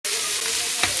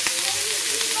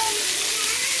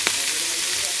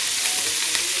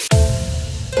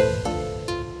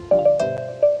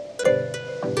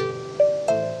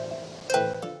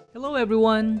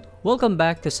everyone, welcome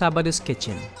back to Sabado's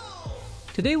Kitchen.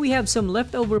 Today we have some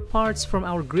leftover parts from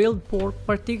our grilled pork,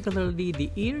 particularly the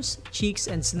ears, cheeks,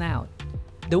 and snout.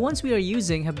 The ones we are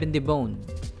using have been deboned.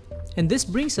 And this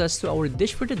brings us to our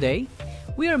dish for today.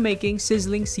 We are making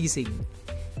sizzling sisig.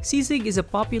 Sisig is a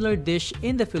popular dish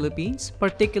in the Philippines,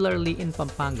 particularly in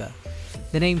Pampanga.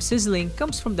 The name sizzling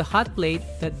comes from the hot plate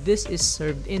that this is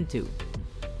served into.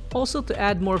 Also, to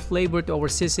add more flavor to our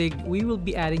sisig, we will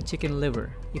be adding chicken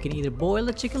liver. You can either boil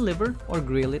the chicken liver or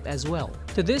grill it as well.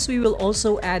 To this, we will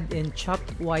also add in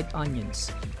chopped white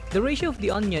onions. The ratio of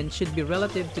the onion should be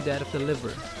relative to that of the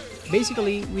liver.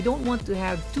 Basically, we don't want to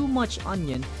have too much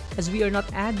onion as we are not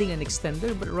adding an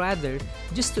extender but rather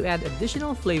just to add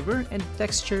additional flavor and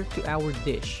texture to our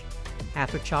dish.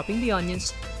 After chopping the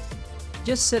onions,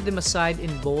 just set them aside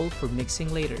in bowl for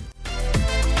mixing later.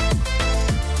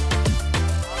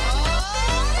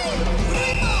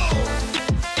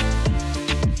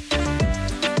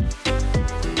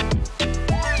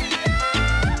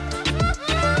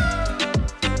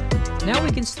 Now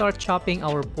we can start chopping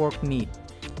our pork meat.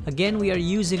 Again, we are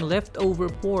using leftover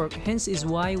pork, hence is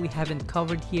why we haven't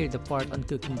covered here the part on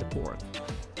cooking the pork.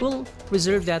 We'll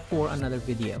reserve that for another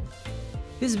video.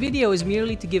 This video is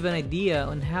merely to give an idea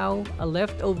on how a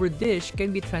leftover dish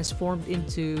can be transformed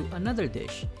into another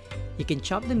dish. You can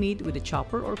chop the meat with a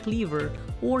chopper or cleaver,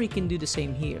 or you can do the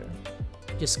same here.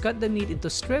 Just cut the meat into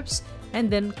strips and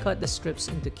then cut the strips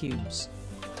into cubes.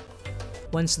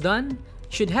 Once done,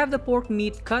 should have the pork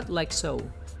meat cut like so.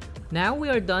 Now we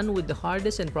are done with the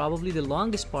hardest and probably the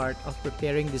longest part of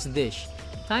preparing this dish.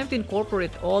 Time to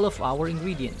incorporate all of our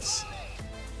ingredients.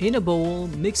 In a bowl,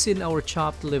 mix in our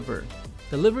chopped liver.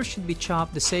 The liver should be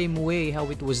chopped the same way how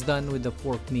it was done with the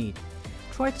pork meat.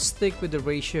 Try to stick with the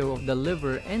ratio of the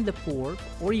liver and the pork,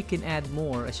 or you can add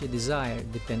more as you desire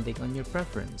depending on your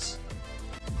preference.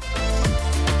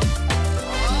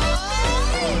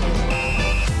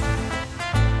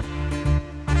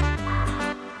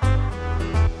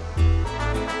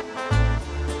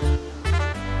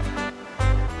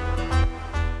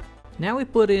 Now we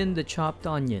put in the chopped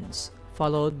onions,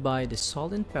 followed by the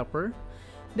salt and pepper.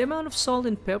 The amount of salt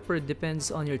and pepper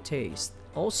depends on your taste.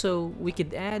 Also, we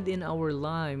could add in our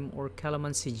lime or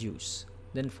calamansi juice,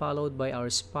 then followed by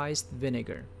our spiced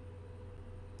vinegar.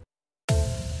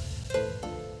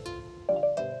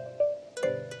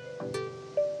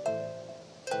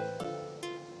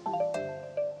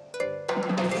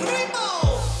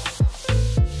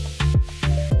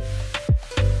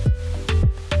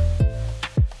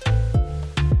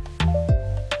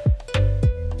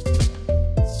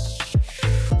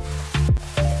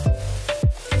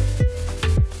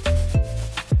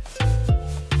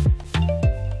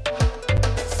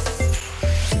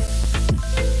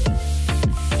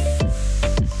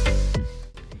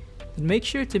 Make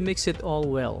sure to mix it all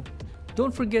well.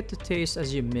 Don't forget to taste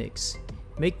as you mix,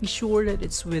 making sure that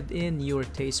it's within your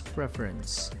taste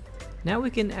preference. Now we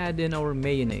can add in our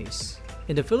mayonnaise.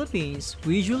 In the Philippines,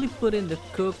 we usually put in the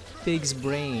cooked pig's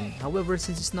brain. However,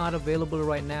 since it's not available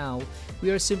right now, we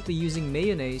are simply using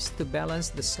mayonnaise to balance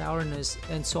the sourness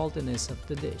and saltiness of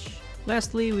the dish.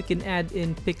 Lastly, we can add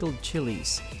in pickled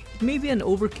chilies. It may be an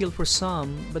overkill for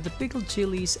some, but the pickled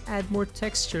chilies add more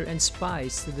texture and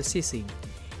spice to the sisig.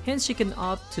 Hence, you can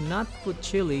opt to not put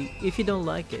chili if you don't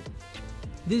like it.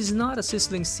 This is not a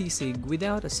sizzling sisig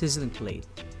without a sizzling plate.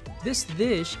 This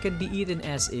dish can be eaten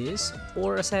as is,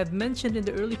 or as I have mentioned in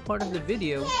the early part of the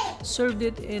video, served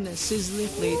it in a sizzling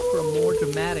plate for a more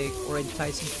dramatic or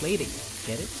enticing plating.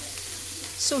 Get it?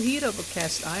 So heat up a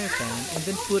cast iron pan and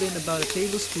then put in about a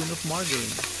tablespoon of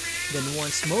margarine. Then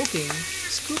once smoking,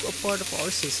 scoop a part of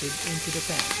our sisig into the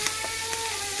pan.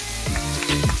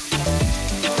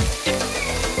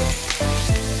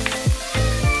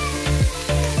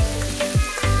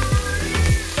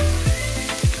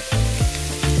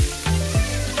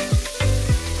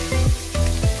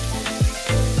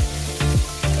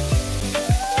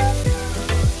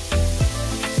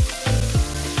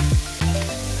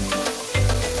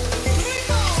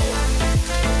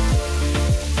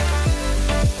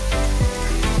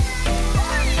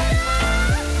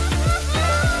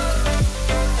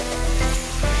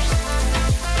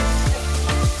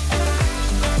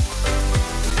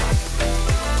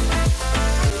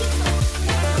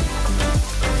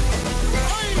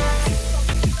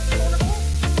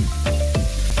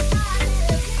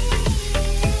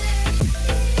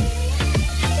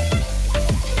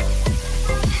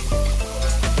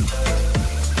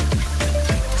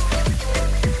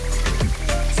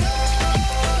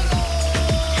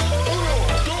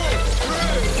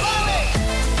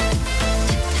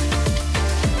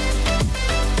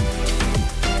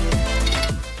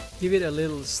 Give it a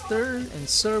little stir and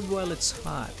serve while it's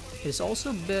hot. It is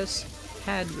also best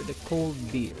had with a cold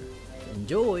beer.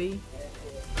 Enjoy!